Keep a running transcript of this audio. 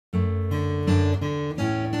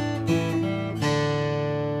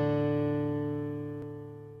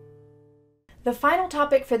The final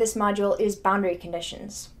topic for this module is boundary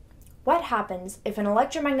conditions. What happens if an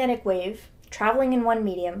electromagnetic wave, traveling in one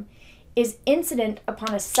medium, is incident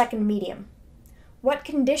upon a second medium? What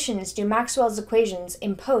conditions do Maxwell's equations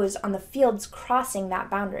impose on the fields crossing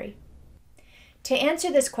that boundary? To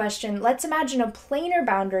answer this question, let's imagine a planar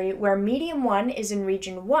boundary where medium 1 is in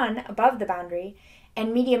region 1 above the boundary,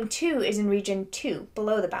 and medium 2 is in region 2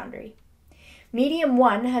 below the boundary. Medium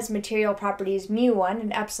 1 has material properties μ1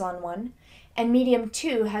 and epsilon1, and medium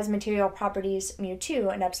 2 has material properties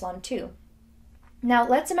μ2 and epsilon2. Now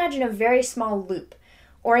let's imagine a very small loop,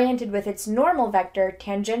 oriented with its normal vector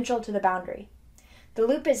tangential to the boundary. The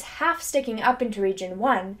loop is half sticking up into region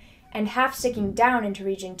 1 and half sticking down into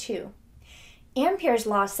region 2. Ampere's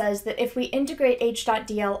law says that if we integrate h dot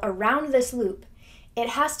dl around this loop, it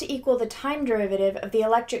has to equal the time derivative of the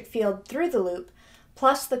electric field through the loop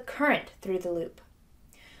plus the current through the loop.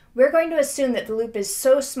 We're going to assume that the loop is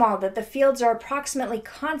so small that the fields are approximately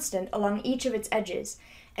constant along each of its edges,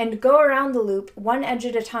 and go around the loop one edge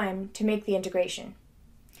at a time to make the integration.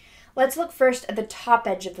 Let's look first at the top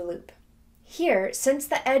edge of the loop. Here, since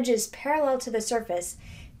the edge is parallel to the surface,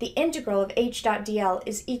 the integral of h dot dl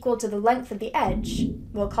is equal to the length of the edge,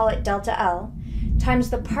 we'll call it delta L, times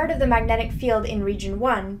the part of the magnetic field in region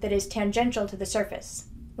 1 that is tangential to the surface.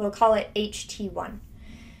 We'll call it ht1.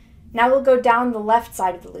 Now we'll go down the left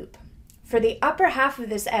side of the loop. For the upper half of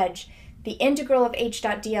this edge, the integral of h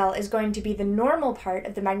dot dl is going to be the normal part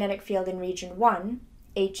of the magnetic field in region 1,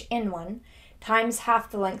 h in 1, times half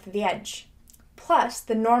the length of the edge, plus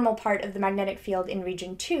the normal part of the magnetic field in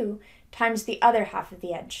region 2 times the other half of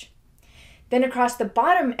the edge. Then across the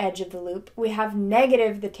bottom edge of the loop, we have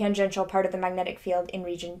negative the tangential part of the magnetic field in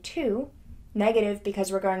region 2, negative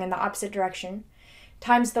because we're going in the opposite direction,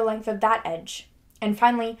 times the length of that edge, and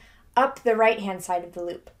finally up the right-hand side of the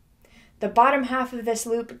loop. The bottom half of this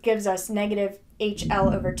loop gives us negative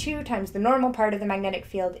HL over 2 times the normal part of the magnetic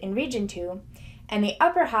field in region 2, and the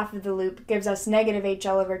upper half of the loop gives us negative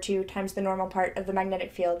HL over 2 times the normal part of the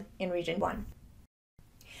magnetic field in region 1.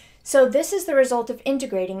 So this is the result of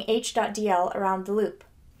integrating h dot dl around the loop.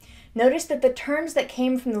 Notice that the terms that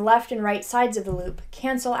came from the left and right sides of the loop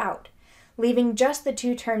cancel out, leaving just the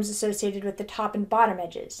two terms associated with the top and bottom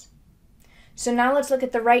edges. So now let's look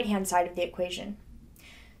at the right-hand side of the equation.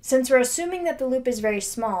 Since we're assuming that the loop is very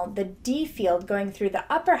small, the d field going through the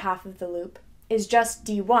upper half of the loop is just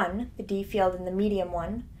d1, the d field in the medium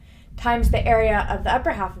 1, times the area of the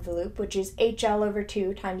upper half of the loop, which is hl over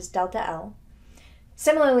 2 times delta L.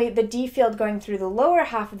 Similarly, the d field going through the lower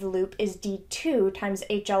half of the loop is d2 times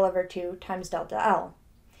hl over 2 times delta L.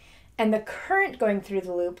 And the current going through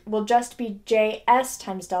the loop will just be Js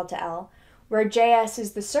times delta L, where Js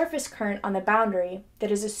is the surface current on the boundary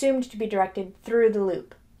that is assumed to be directed through the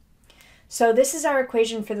loop. So this is our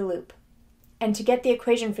equation for the loop. And to get the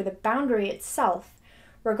equation for the boundary itself,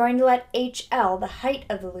 we're going to let HL, the height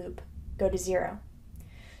of the loop, go to 0.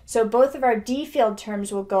 So both of our d field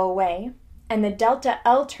terms will go away, and the delta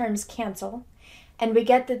L terms cancel, and we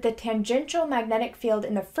get that the tangential magnetic field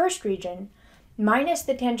in the first region minus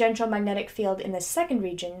the tangential magnetic field in the second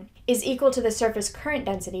region is equal to the surface current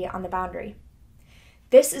density on the boundary.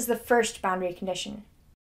 This is the first boundary condition.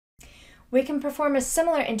 We can perform a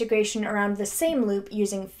similar integration around the same loop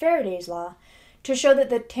using Faraday's law to show that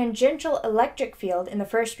the tangential electric field in the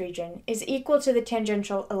first region is equal to the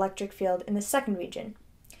tangential electric field in the second region.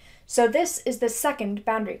 So this is the second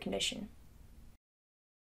boundary condition.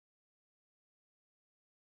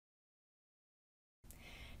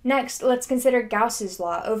 Next, let's consider Gauss's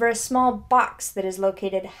law over a small box that is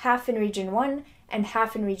located half in region 1 and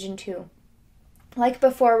half in region 2. Like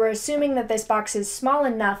before, we're assuming that this box is small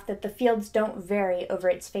enough that the fields don't vary over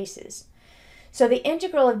its faces. So the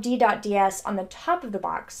integral of d dot ds on the top of the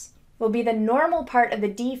box will be the normal part of the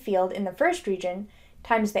d field in the first region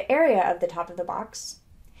times the area of the top of the box,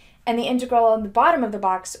 and the integral on the bottom of the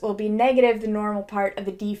box will be negative the normal part of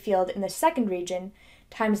the d field in the second region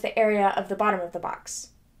times the area of the bottom of the box.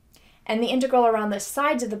 And the integral around the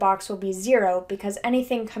sides of the box will be 0 because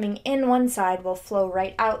anything coming in one side will flow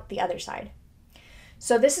right out the other side.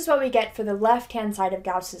 So this is what we get for the left-hand side of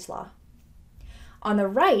Gauss's law. On the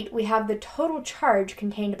right, we have the total charge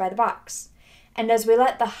contained by the box, and as we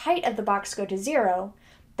let the height of the box go to 0,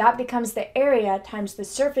 that becomes the area times the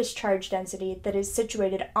surface charge density that is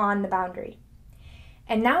situated on the boundary.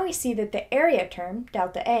 And now we see that the area term,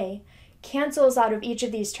 delta A, cancels out of each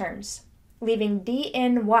of these terms, leaving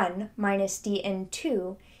dn1 minus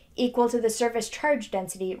dn2 equal to the surface charge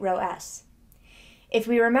density, rho s. If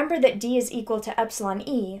we remember that d is equal to epsilon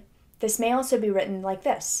e, this may also be written like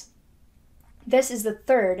this. This is the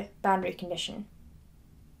third boundary condition.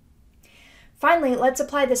 Finally, let's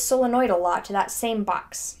apply the solenoidal law to that same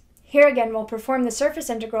box. Here again, we'll perform the surface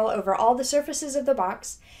integral over all the surfaces of the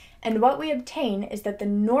box, and what we obtain is that the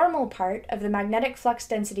normal part of the magnetic flux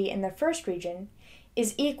density in the first region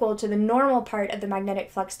is equal to the normal part of the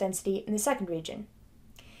magnetic flux density in the second region.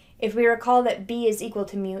 If we recall that B is equal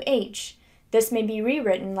to mu h, this may be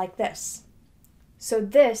rewritten like this. So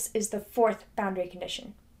this is the fourth boundary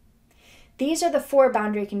condition. These are the four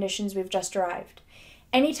boundary conditions we've just derived.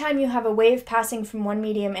 Anytime you have a wave passing from one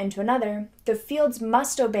medium into another, the fields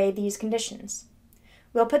must obey these conditions.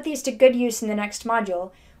 We'll put these to good use in the next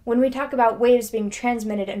module when we talk about waves being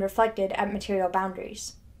transmitted and reflected at material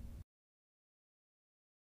boundaries.